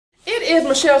is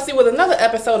Michelle C with another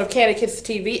episode of Kandid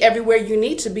TV, everywhere you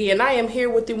need to be, and I am here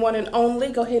with the one and only.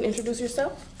 Go ahead and introduce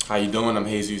yourself. How you doing? I'm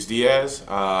Diaz.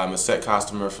 I'm a set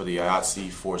costumer for the IATSE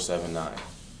 479,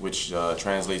 which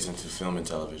translates into film and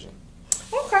television.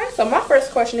 Okay, so my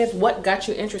first question is, what got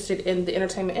you interested in the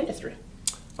entertainment industry?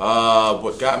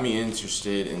 What got me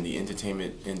interested in the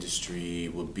entertainment industry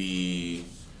would be,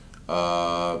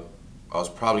 I was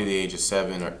probably the age of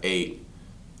 7 or 8,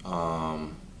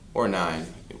 or 9.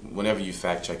 Whenever you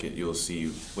fact check it, you'll see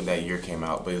when that year came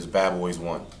out. But it was Bad Boys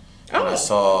 1. And I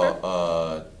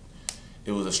saw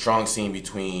it was a strong scene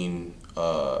between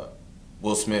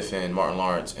Will Smith and Martin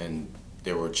Lawrence, and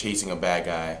they were chasing a bad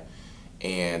guy,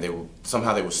 and they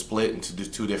were split into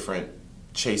two different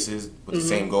chases with the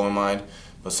same goal in mind.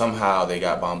 But somehow they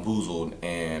got bamboozled,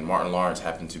 and Martin Lawrence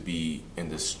happened to be in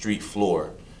the street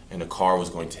floor, and the car was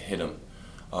going to hit him.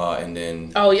 And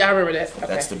then I remember that. Okay.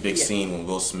 That's the big scene when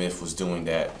Will Smith was doing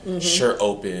that shirt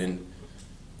open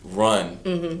run.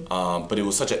 But it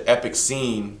was such an epic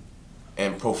scene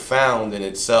and profound in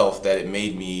itself that it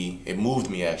moved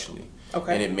me actually.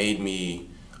 Okay. And it made me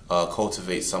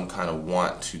cultivate some kind of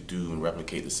want to do and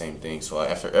replicate the same thing. So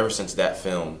ever since that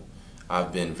film,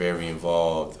 I've been very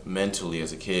involved mentally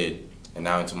as a kid and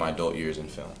now into my adult years in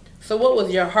film. So what was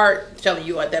your heart telling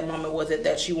you at that moment? Was it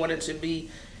that you wanted to be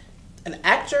an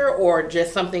actor or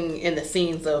just something in the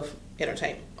scenes of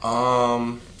entertainment?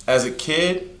 As a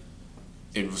kid,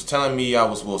 it was telling me I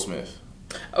was Will Smith.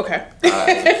 Okay.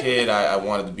 As a kid, I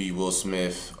wanted to be Will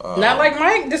Smith. Not like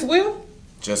Mike, just Will?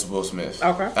 Just Will Smith.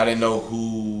 Okay. I didn't know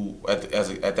who, at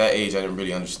that age, I didn't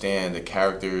really understand the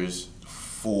character's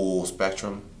full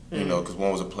spectrum, you know, because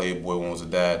one was a playboy, one was a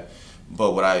dad.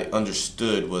 But what I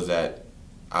understood was that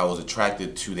I was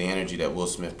attracted to the energy that Will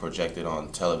Smith projected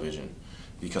on television,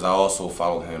 because I also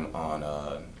followed him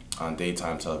on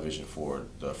daytime television for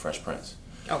The Fresh Prince.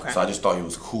 Okay. So I just thought he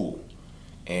was cool,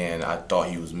 and I thought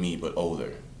he was me but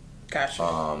older. Gotcha.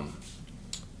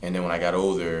 And then when I got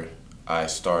older, I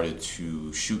started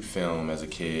to shoot film as a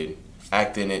kid,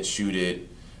 act in it, shoot it,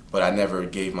 but I never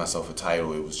gave myself a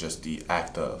title. It was just the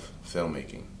act of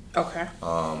filmmaking. Okay.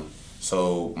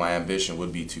 So my ambition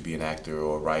would be to be an actor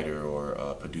or a writer or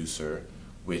a producer,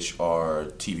 which are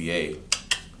TBA.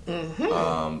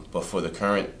 But for the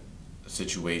current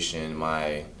situation,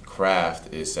 my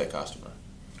craft is set costumer.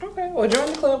 Okay, well join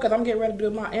the club because I'm getting ready to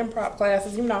do my improv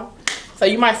classes, you know. So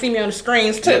you might see me on the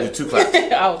screens too. Yeah, 2 claps.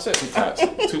 Oh, 2. 2 claps.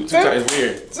 Two claps. It's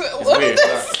weird. It's weird.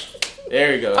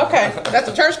 There you go. Okay, that's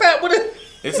a church clap with it.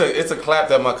 It's a clap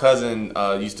that my cousin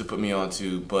used to put me on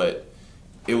to, but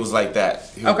it was like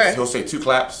that. He'll say 2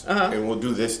 claps, and we'll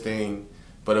do this thing,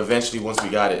 but eventually once we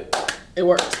got it, it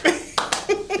worked.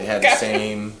 It had the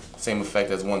same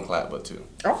effect as 1 clap, but 2.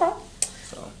 Okay.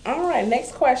 So. All right,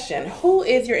 next question. Who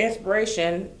is your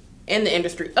inspiration in the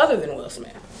industry other than Will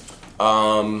Smith?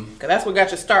 Because that's what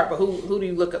got you start, but who do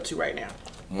you look up to right now?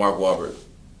 Mark Wahlberg.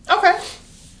 Okay.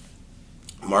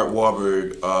 Mark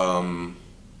Wahlberg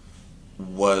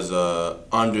was a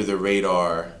under the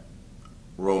radar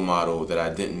role model that I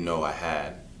didn't know I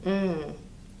had.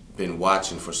 Been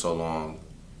watching for so long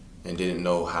and didn't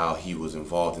know how he was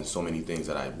involved in so many things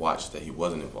that I watched that he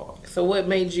wasn't involved. So what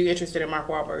made you interested in Mark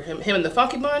Wahlberg? Him in the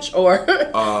Funky Bunch, or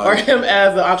or him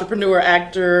as an entrepreneur,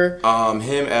 actor?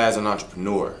 Him as an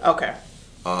entrepreneur. Okay.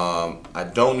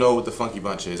 I don't know what the Funky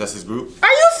Bunch is. That's his group? Are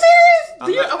you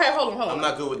serious? Okay, hold on. I'm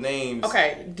not good with names.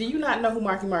 Okay, do you not know who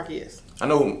Marky Mark is? I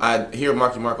know him. I hear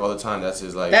Marky Mark all the time. That's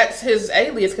his That's his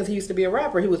alias because he used to be a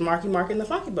rapper. He was Marky Mark in the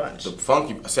Funky Bunch. The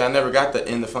Funky. See, I never got the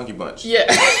in the Funky Bunch.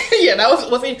 Yeah, yeah. That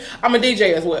was. See, I'm a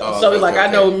DJ as well, so okay,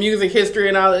 I know music history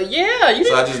and all that. Yeah, you.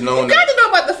 So I just know. You got to know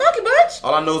about the Funky Bunch.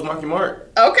 All I know is Marky Mark.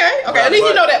 Okay. At least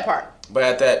you know that part.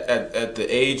 But at the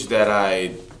age that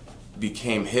I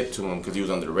became hip to him because he was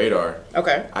under the radar.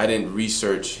 Okay. I didn't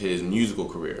research his musical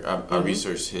career. I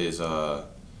researched his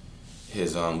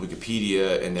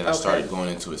Wikipedia, and then I started going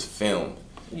into his film.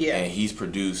 Yeah. And he's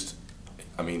produced,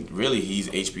 I mean, really, he's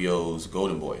HBO's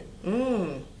Golden Boy. I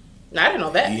didn't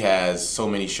know that. He has so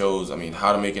many shows. I mean,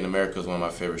 How to Make in America is one of my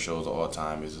favorite shows of all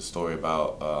time. It's a story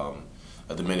about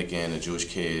a Dominican, a Jewish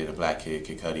kid, a black kid,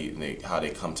 Kid Cudi, and how they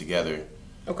come together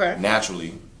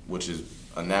naturally, which is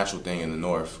a natural thing in the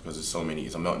North because it's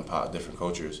a melting pot of different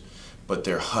cultures, but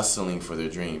they're hustling for their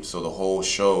dreams. So the whole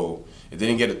show, it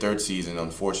didn't get a 3rd season,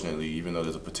 unfortunately, even though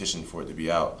there's a petition for it to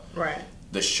be out. Right.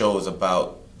 The show is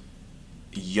about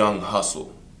young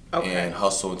hustle and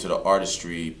hustle into the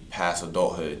artistry past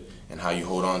adulthood and how you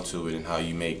hold on to it and how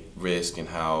you make risk and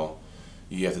how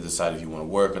you have to decide if you want to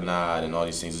work or not and all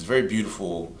these things. It's very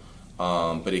beautiful,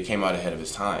 but it came out ahead of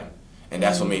its time. And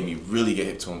that's what made me really get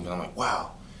hip to him because I'm like,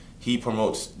 wow. he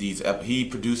promotes he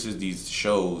produces these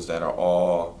shows that are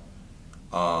all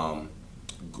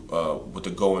with the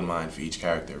goal in mind for each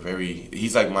character.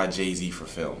 He's like my Jay-Z for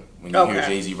film. When you hear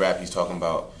Jay-Z rap, he's talking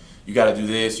about, you got to do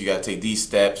this, you got to take these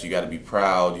steps, you got to be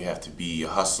proud, you have to be a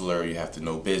hustler, you have to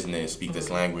know business, speak this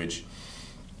language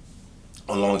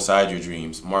alongside your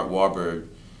dreams. Mark Wahlberg,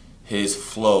 his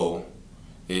flow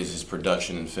is his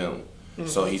production in film.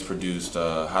 So he's produced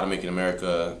How to Make It in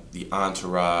America, The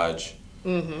Entourage,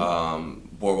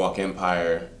 Boardwalk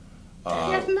Empire.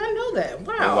 I did not know that.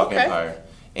 Wow. Boardwalk Empire.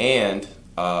 And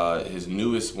his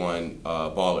newest one,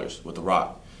 Ballers, with The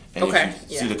Rock. And if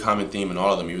you see the common theme in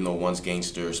all of them, even though one's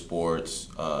gangster, sports,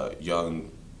 young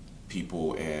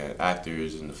people, and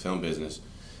actors in the film business,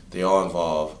 they all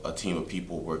involve a team of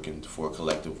people working for a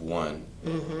collective one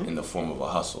in the form of a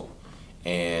hustle.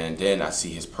 And then I see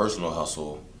his personal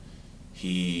hustle.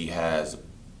 He has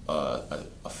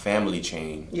a family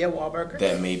chain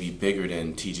that may be bigger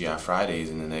than TGI Fridays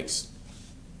in the next,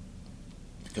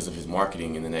 because of his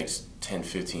marketing, in the next 10,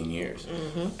 15 years.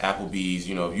 Applebee's,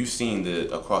 you know, you've seen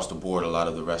across the board, a lot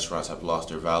of the restaurants have lost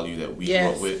their value that we grew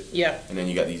up with. Yeah. And then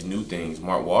you got these new things.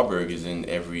 Mark Wahlberg is in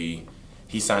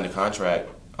he signed a contract.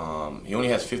 He only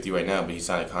has 50 right now, but he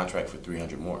signed a contract for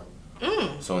 300 more.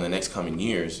 So in the next coming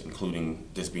years, including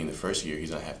this being the first year, he's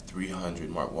going to have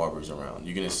 300 Mark Wahlbergs around.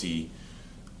 You're going to see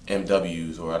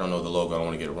MWs, or I don't know the logo, I don't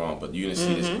want to get it wrong, but you're going to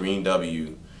see this green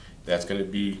W that's going to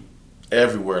be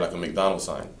everywhere like a McDonald's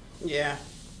sign. Yeah.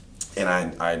 And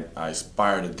I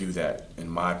aspire to do that in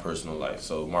my personal life.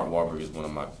 So Mark Wahlberg is one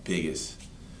of my biggest,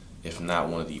 if not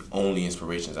one of the only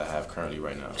inspirations I have currently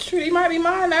right now. Shoot, he might be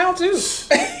mine now too.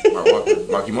 Mark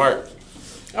Wahlberg, Marky Mark.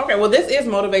 Okay, well, this is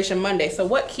Motivation Monday. So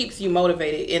what keeps you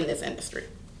motivated in this industry?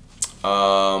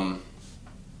 Another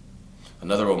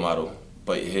role model,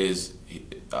 but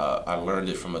I learned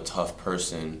it from a tough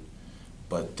person,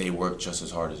 but they work just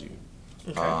as hard as you.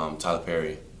 Tyler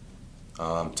Perry.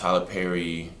 Tyler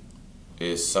Perry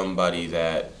is somebody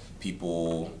that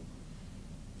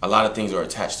a lot of things are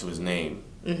attached to his name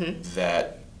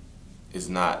that is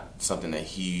not something that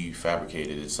he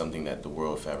fabricated. It's something that the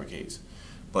world fabricates.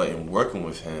 But in working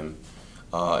with him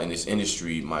in this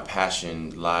industry, my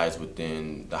passion lies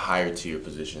within the higher tier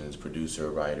positions: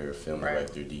 producer, writer, film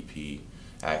director, DP,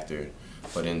 actor.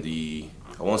 But in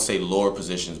I won't say lower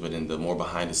positions, but in the more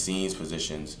behind the scenes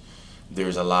positions,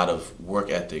 there's a lot of work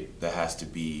ethic that has to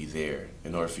be there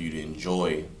in order for you to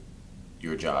enjoy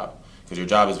your job. Because your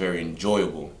job is very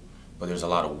enjoyable, but there's a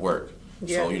lot of work.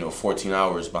 Yeah. So, 14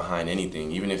 hours behind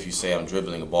anything, even if you say I'm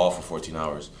dribbling a ball for 14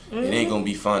 hours, it ain't going to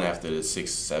be fun after the 6th,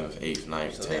 7th, 8th,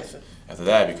 9th, 10th. After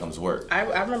that, it becomes work. I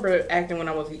remember acting when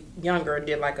I was younger,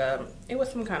 did it was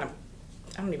some kind of,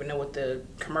 I don't even know what the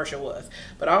commercial was,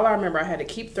 but all I remember, I had to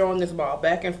keep throwing this ball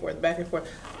back and forth, back and forth.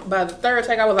 By the third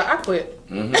take, I was like, I quit.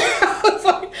 I was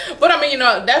like, but I mean,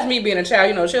 that's me being a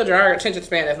child. Children, our attention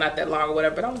span is not that long or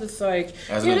whatever, but I was just like,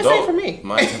 as an adult, this ain't for me.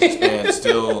 My attention span is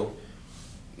still,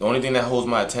 the only thing that holds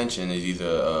my attention is either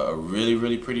a really,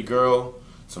 really pretty girl,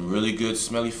 some really good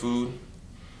smelly food,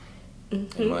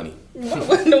 and money.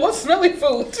 What's smelly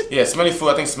food? Yeah, smelly food.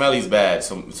 I think smelly's bad.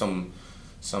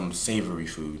 Some savory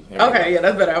food. Okay, yeah,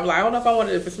 that's better. I'm like, I don't know if I want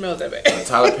it if it smells that bad.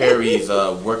 Tyler Perry's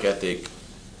work ethic,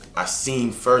 I've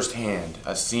seen firsthand.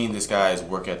 I've seen this guy's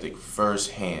work ethic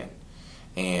firsthand.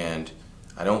 And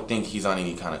I don't think he's on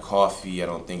any kind of coffee. I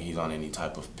don't think he's on any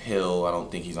type of pill. I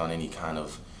don't think he's on any kind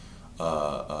of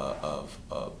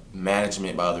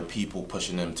management by other people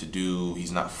pushing him to do.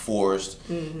 He's not forced.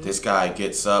 This guy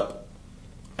gets up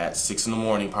at 6 in the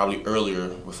morning, probably earlier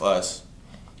with us,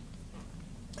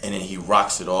 and then he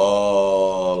rocks it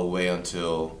all the way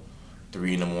until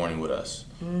 3 in the morning with us.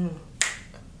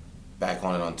 Back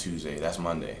on it on Tuesday, that's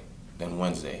Monday, then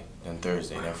Wednesday, then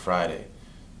Thursday, then Friday,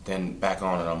 then back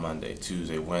on it on Monday,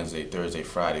 Tuesday, Wednesday, Thursday,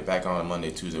 Friday, back on it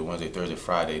Monday, Tuesday, Wednesday, Thursday,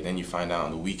 Friday. Then you find out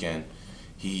on the weekend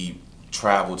he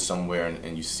traveled somewhere,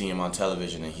 and you see him on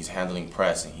television, and he's handling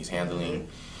press, and he's handling.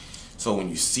 So when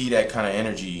you see that kind of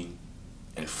energy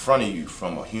in front of you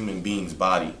from a human being's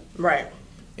body,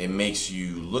 it makes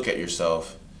you look at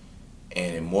yourself,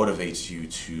 and it motivates you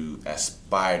to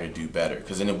aspire to do better.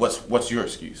 Because then what's your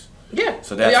excuse? Yeah.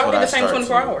 So that's what I start. We all get the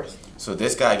same 24 hours. So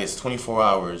this guy gets 24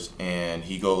 hours, and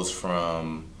he goes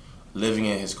from living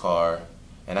in his car.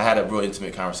 And I had a real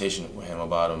intimate conversation with him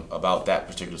about that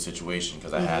particular situation,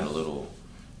 because I had a little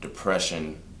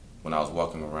depression when I was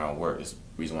walking around work. It's the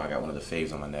reason why I got one of the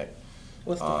faves on my neck.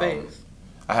 What's the faves?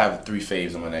 I have 3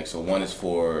 faves on my neck. So one is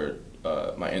for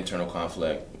my internal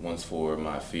conflict, one's for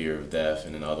my fear of death,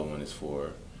 and then the other one is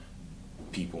for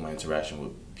people, my interaction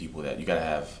with people. That you gotta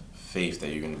have faith that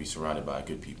you're going to be surrounded by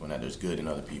good people, and that there's good in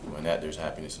other people, and that there's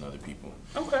happiness in other people.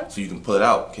 Okay. So you can pull it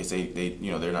out in case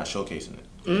they're not showcasing it.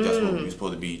 That's what we're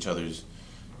supposed to be, each other's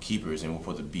keepers, and we're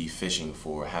supposed to be fishing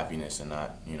for happiness and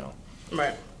not,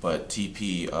 Right. But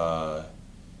TP,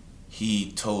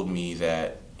 he told me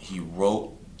that he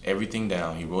wrote everything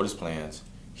down. He wrote his plans.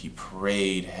 He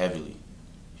prayed heavily.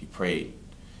 He prayed.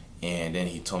 And then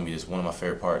he told me this, one of my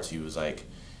favorite parts. He was like,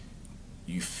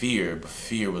 you fear, but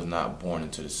fear was not born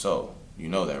into the soul. You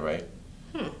know that, right?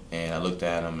 And I looked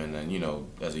at him, and then,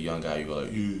 as a young guy, you go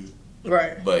like, yeah.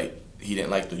 Right. But he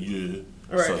didn't like the yeah.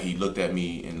 Right. So he looked at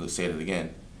me and said it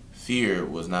again. Fear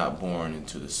was not born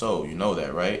into the soul. You know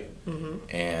that, right?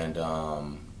 And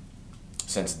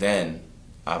since then,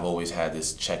 I've always had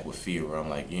this check with fear where I'm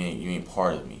like, you ain't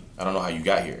part of me. I don't know how you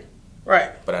got here.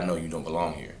 Right. But I know you don't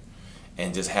belong here.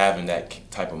 And just having that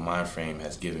type of mind frame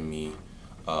has given me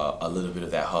a little bit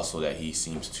of that hustle that he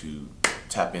seems to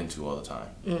tap into all the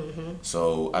time.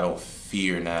 So I don't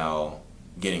fear now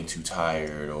getting too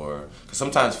tired, or because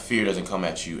sometimes fear doesn't come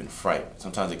at you in fright.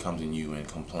 Sometimes it comes in you in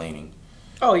complaining.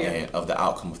 Oh yeah. And of the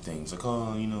outcome of things, like,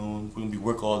 oh, we're gonna be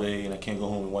work all day, and I can't go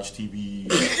home and watch TV.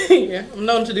 Yeah, I'm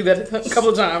known to do that a couple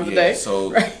of times a day.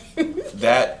 So right.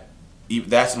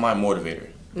 that's my motivator.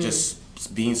 Just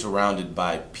being surrounded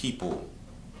by people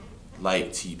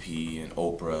like TP and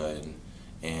Oprah,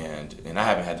 and I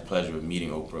haven't had the pleasure of meeting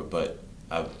Oprah, but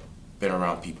I've been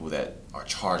around people that are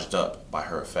charged up by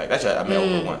her effect. Actually, I met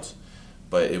Oprah once,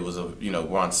 but it was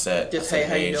we're on set. Just I said, hey,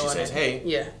 how you and doing? she says, hey,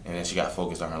 yeah, and then she got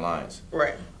focused on her lines.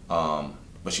 Right.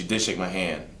 But she did shake my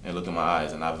hand and look in my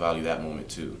eyes, and I value that moment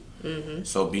too.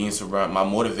 So being surrounded, my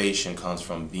motivation comes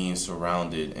from being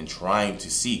surrounded and trying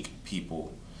to seek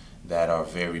people that are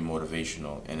very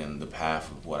motivational and in the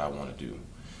path of what I want to do.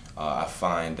 I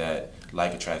find that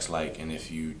like attracts like, and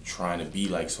if you're trying to be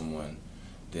like someone,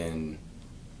 then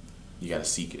you got to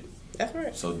seek it. That's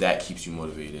right. So that keeps you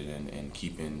motivated and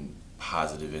keeping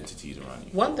positive entities around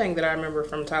you. One thing that I remember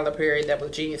from Tyler Perry that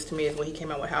was genius to me is when he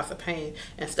came out with House of Pain.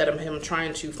 Instead of him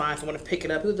trying to find someone to pick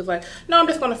it up, he was just like, no, I'm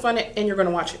just going to fund it and you're going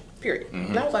to watch it, period.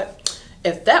 And I was like,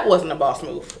 if that wasn't a boss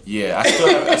move. Yeah,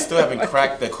 I still haven't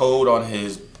cracked the code on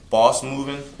his boss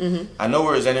moving. I know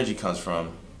where his energy comes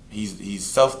from.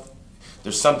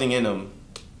 There's something in him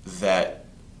that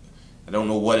I don't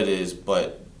know what it is,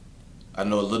 but I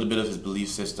know a little bit of his belief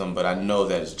system, but I know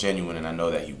that it's genuine, and I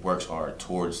know that he works hard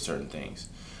towards certain things.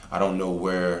 I don't know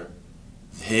where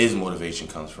his motivation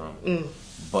comes from,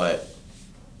 but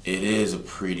it is a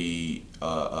pretty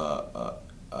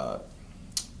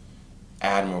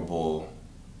admirable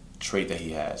trait that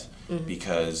he has,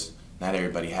 because not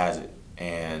everybody has it,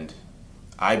 and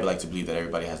I like to believe that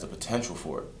everybody has the potential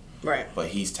for it. Right. But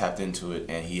he's tapped into it,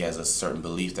 and he has a certain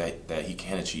belief that he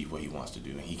can achieve what he wants to do,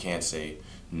 and he can't say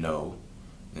no,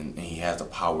 and he has the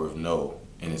power of no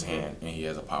in his hand, and he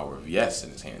has the power of yes in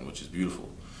his hand, which is beautiful.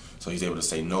 So he's able to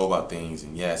say no about things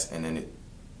and yes, and then it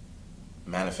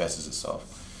manifests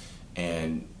itself,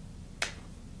 and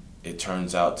it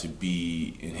turns out to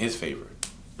be in his favor.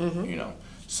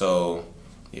 So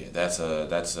yeah,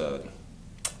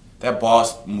 that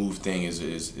boss move thing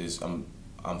is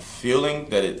I'm feeling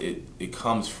that it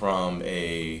comes from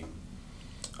a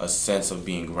sense of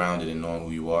being grounded and knowing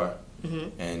who you are,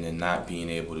 and then not being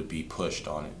able to be pushed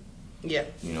on it. Yeah.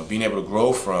 Being able to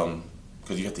grow from,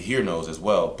 because you have to hear no's as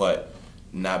well, but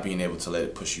not being able to let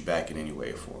it push you back in any way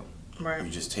or form. Right.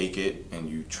 You just take it and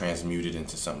you transmute it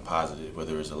into something positive,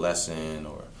 whether it's a lesson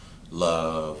or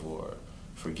love or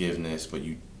forgiveness, but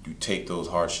you take those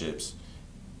hardships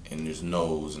and there's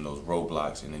no's and those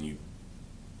roadblocks, and then you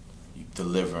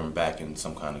deliver them back in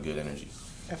some kind of good energy.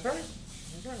 That's right.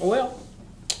 Well,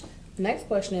 next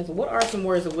question is, what are some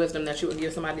words of wisdom that you would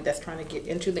give somebody that's trying to get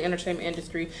into the entertainment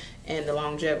industry and the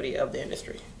longevity of the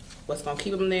industry? What's going to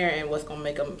keep them there and what's going to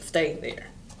make them stay there?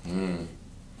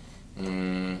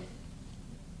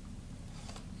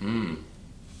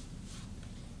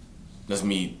 That's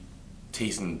me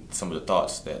tasting some of the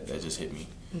thoughts that just hit me.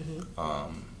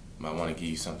 I want to give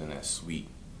you something that's sweet.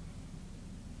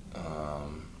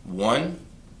 One,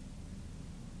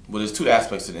 well, there's two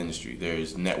aspects to the industry.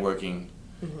 There's networking,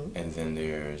 and then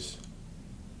there's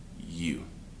you.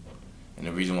 And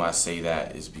the reason why I say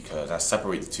that is because I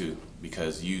separate the two,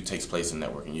 because you takes place in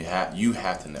networking. You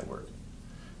have to network,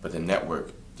 but the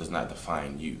network does not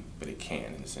define you, but it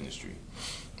can in this industry.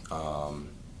 You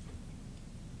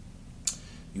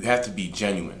have to be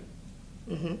genuine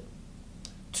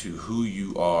to who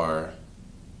you are,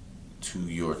 to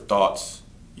your thoughts,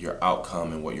 your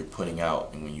outcome, and what you're putting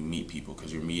out. And when you meet people,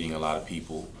 because you're meeting a lot of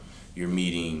people, you're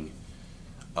meeting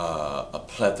a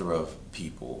plethora of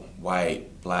people: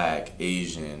 white, black,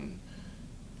 Asian,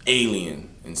 alien,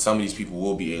 and some of these people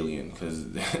will be alien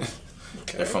because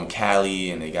they're from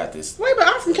Cali and they got this. Wait, but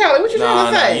I'm from Cali. What you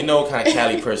trying to say? You know what kind of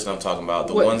Cali person I'm talking about?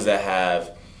 The What? ones that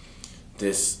have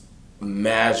this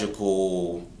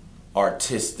magical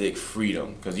artistic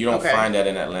freedom, because you don't find that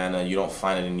in Atlanta, you don't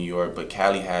find it in New York, but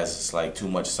Cali has this like too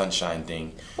much sunshine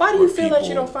thing. Why do you feel that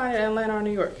you don't find it in Atlanta or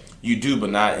New York? You do, but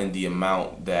not in the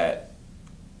amount that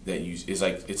you. It's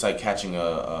like catching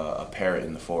a parrot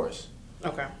in the forest.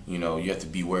 Okay. You know, you have to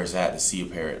be where it's at to see a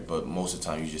parrot, but most of the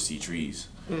time you just see trees.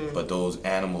 But those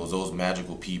animals, those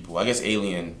magical people, I guess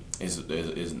alien is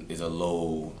a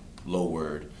low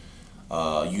word.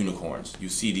 Unicorns. You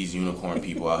see these unicorn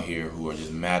people out here who are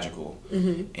just magical,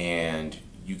 and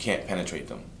you can't penetrate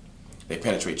them. They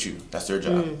penetrate you. That's their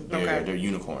job. They're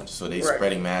unicorns. So they're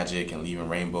spreading magic and leaving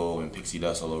rainbow and pixie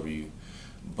dust all over you.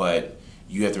 But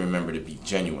you have to remember to be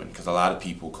genuine, because a lot of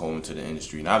people go into the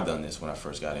industry, and I've done this when I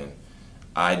first got in.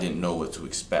 I didn't know what to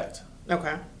expect.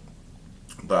 Okay.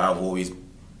 But I've always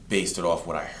based it off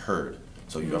what I heard.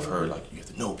 So I've heard like you have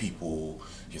to know people,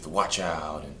 you have to watch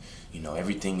out, and you know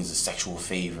everything is a sexual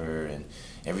favor, and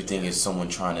everything is someone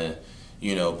trying to,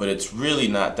 you know. But it's really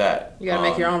not that. You gotta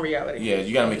make your own reality. Yeah,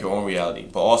 you gotta make your own reality.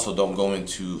 But also don't go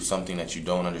into something that you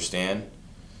don't understand,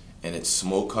 and it's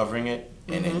smoke covering it,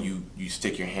 and then you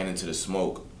stick your hand into the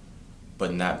smoke,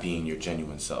 but not being your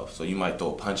genuine self. So you might throw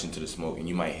a punch into the smoke and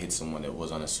you might hit someone that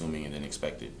was unassuming and didn't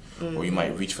expect it. Or you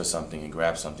might reach for something and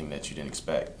grab something that you didn't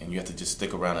expect. And you have to just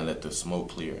stick around and let the smoke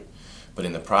clear. But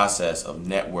in the process of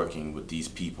networking with these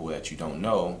people that you don't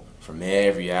know, from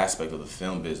every aspect of the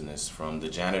film business, from the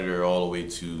janitor all the way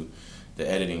to the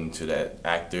editing, to that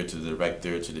actor, to the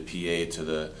director, to the PA, to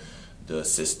the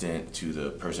assistant, to the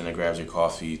person that grabs your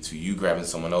coffee, to you grabbing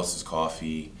someone else's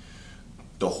coffee,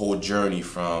 the whole journey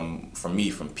from me,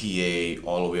 from PA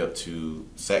all the way up to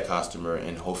set costumer,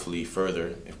 and hopefully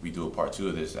further, if we do a part 2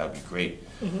 of this, that'd be great.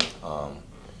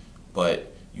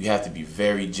 But you have to be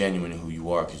very genuine in who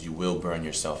you are, because you will burn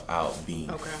yourself out being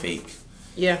fake.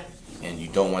 Yeah. And you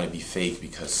don't want to be fake,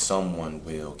 because someone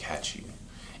will catch you.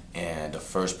 And the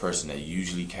first person that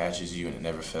usually catches you, and it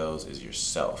never fails, is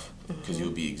yourself. Because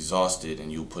you'll be exhausted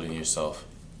and you'll put in yourself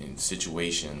in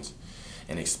situations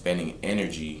and expending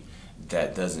energy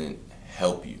that doesn't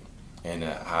help you. And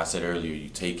how I said earlier, you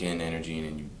take in energy and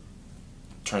then you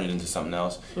turn it into something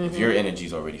else. If your energy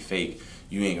is already fake,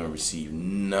 you ain't gonna receive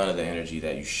none of the energy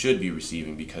that you should be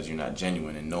receiving, because you're not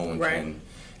genuine, and no one can.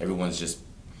 Everyone's just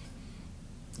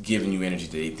giving you energy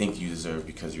that they think you deserve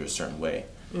because you're a certain way.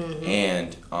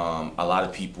 And a lot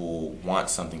of people want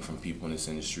something from people in this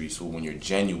industry. So when you're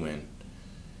genuine,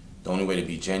 the only way to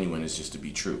be genuine is just to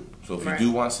be true. So if you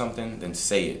do want something, then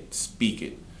say it, speak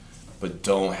it. But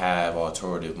don't have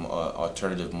ulterior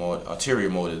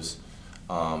motives.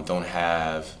 Don't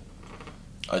have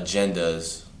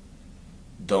agendas.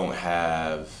 Don't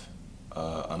have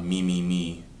a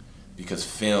me. Because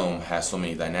film has so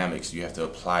many dynamics, you have to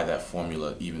apply that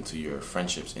formula even to your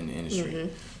friendships in the industry.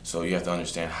 So you have to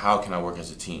understand, how can I work as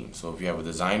a team? So if you have a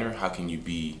designer, how can you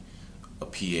be a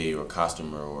PA or a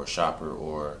costumer or a shopper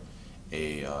or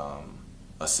a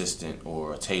assistant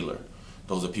or a tailor?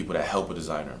 Those are people that help a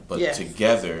designer, but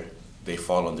together they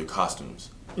fall under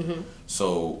costumes.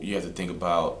 So you have to think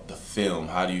about the film.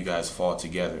 How do you guys fall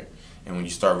together? And when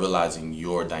you start realizing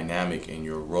your dynamic and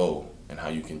your role and how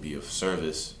you can be of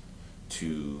service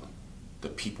to the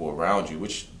people around you,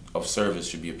 which of service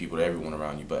should be of people to everyone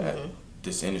around you, but at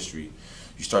this industry,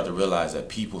 you start to realize that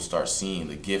people start seeing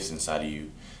the gifts inside of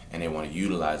you, and they want to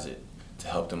utilize it to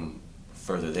help them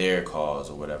further their cause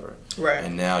or whatever.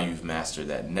 And now you've mastered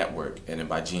that network, and then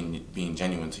by being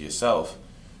genuine to yourself,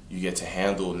 you get to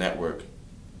handle a network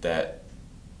that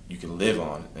you can live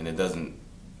on, and it doesn't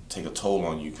take a toll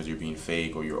on you because you're being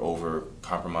fake, or you're over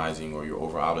compromising, or you're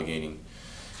over obligating.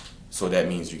 So that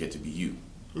means you get to be you.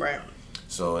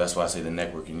 So that's why I say the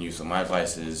networking you. So my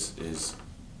advice is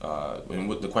and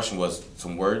what the question was,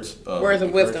 some words. Words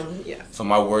of wisdom. Yeah. So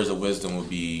my words of wisdom would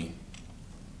be,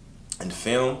 in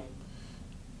film,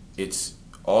 it's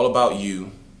all about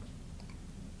you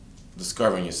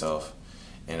discovering yourself,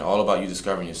 and all about you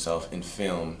discovering yourself in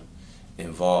film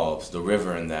involves the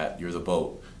river, in that you're the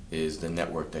boat, is the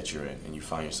network that you're in and you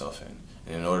find yourself in.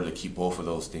 And in order to keep both of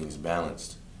those things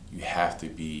balanced, you have to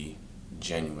be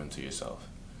genuine to yourself.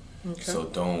 So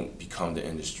don't become the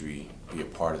industry, be a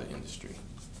part of the industry.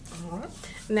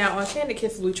 Now on Candid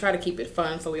Kisses, we try to keep it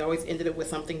fun, so we always ended it with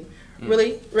something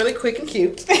really quick and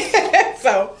cute.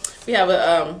 So we have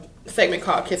a segment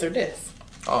called Kiss or Diss.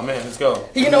 Oh man, let's go.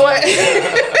 You know what?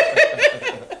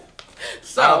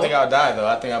 So So I don't think I'll die though.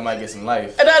 I think I might get some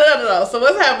life. No. So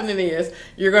what's happening is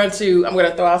I'm going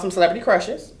to throw out some celebrity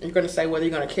crushes. You're going to say whether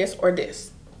you're going to kiss or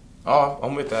diss. Oh,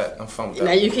 I'm with that. I'm fun with that.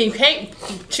 Now you can't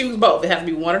choose both. It has to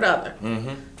be one or the other.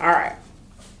 Mm-hmm. All right.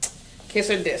 Kiss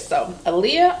or diss. So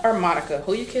Aaliyah or Monica?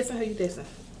 Who you kissing? Who you dissing?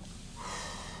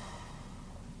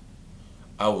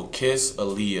 I will kiss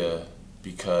Aaliyah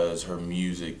because her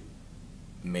music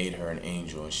made her an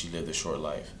angel and she lived a short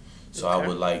life. So Okay.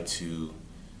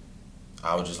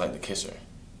 I would just like to kiss her.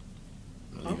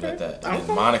 I'm gonna leave it at that. And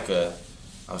then Monica,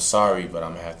 I'm sorry, but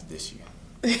I'm gonna have to diss you.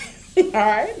 All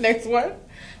right, next one.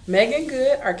 Megan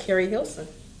Good or Carrie Hilson?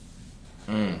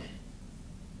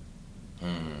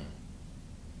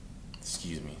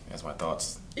 Excuse me. That's my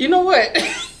thoughts. You know what?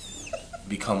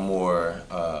 Become more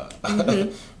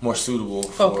more suitable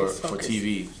Focus. for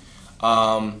TV.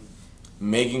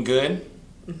 Megan Good,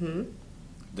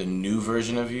 the new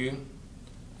version of you,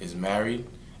 is married,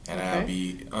 and it'd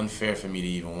be unfair for me to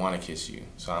even want to kiss you.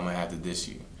 So I'm gonna have to diss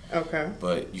you. Okay.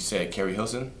 But you said Carrie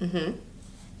Hilson? Mm-hmm.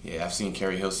 Yeah, I've seen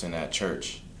Carrie Hilson at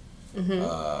church.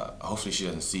 Hopefully she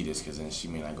doesn't see this because then she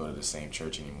may not go to the same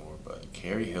church anymore. But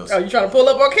Carrie Hilson. Oh, you trying to pull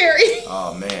up on Carrie?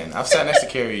 Oh man, I've sat next to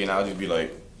Carrie and I'll just be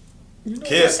like,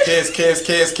 kiss, kiss, kiss,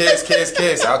 kiss, kiss, kiss,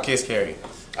 kiss. I'll kiss Carrie.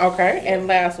 Okay, and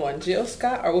last one, Jill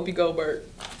Scott or Whoopi Goldberg?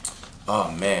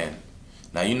 Oh man,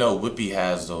 now you know Whoopi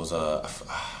has those. I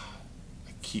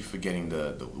keep forgetting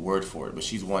the word for it, but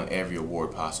she's won every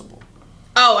award possible.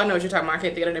 Oh, I know what you're talking about. I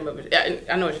can't think of the name of it.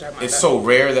 Yeah, I know what you're talking about. It's so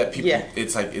rare that people. Yeah.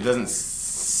 It's like it doesn't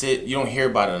sit. You don't hear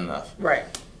about it enough. Right.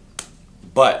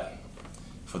 But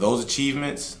for those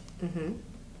achievements, I'm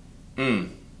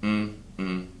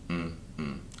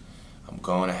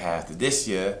gonna have to diss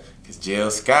you because Jill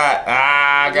Scott.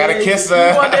 I gotta kiss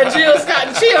her. You want that Jill Scott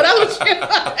and chill? That's what you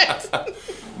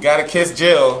want. Gotta kiss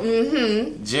Jill.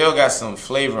 Jill got some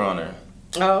flavor on her.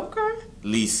 Oh, okay.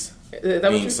 Least Is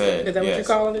that being said. Is that what yes. you're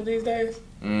calling it these days?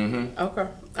 Okay.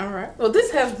 All right. Well,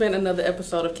 this has been another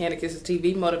episode of Kandid Kisses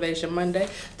TV, Motivation Monday.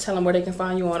 Tell them where they can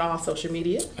find you on all social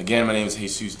media. Again, my name is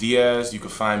Jesus Diaz. You can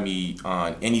find me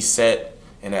on any set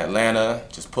in Atlanta.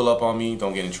 Just pull up on me.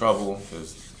 Don't get in trouble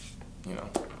because, you know,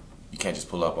 you can't just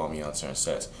pull up on me on certain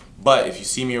sets. But if you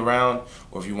see me around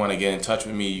or if you want to get in touch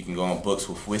with me, you can go on Books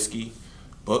with Whiskey.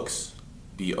 Books,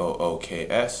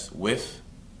 Books, with,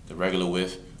 the regular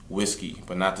with, whiskey,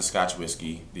 but not the Scotch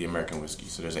whiskey, the American whiskey.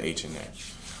 So there's an H in there.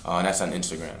 And that's on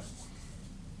Instagram.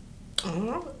 All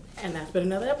right. And that's been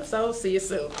another episode. See you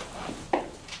soon.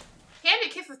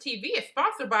 Kandid Kisses TV is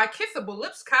sponsored by Kissable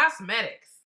Lips Cosmetics.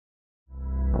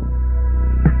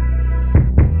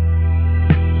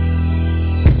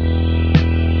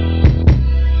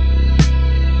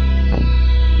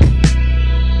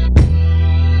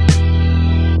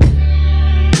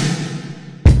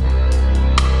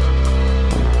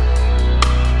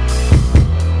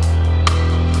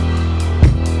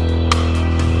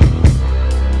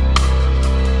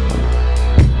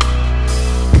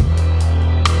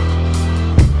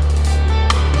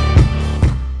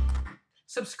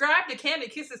 Subscribe to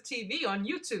Kandid Kisses TV on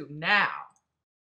YouTube now.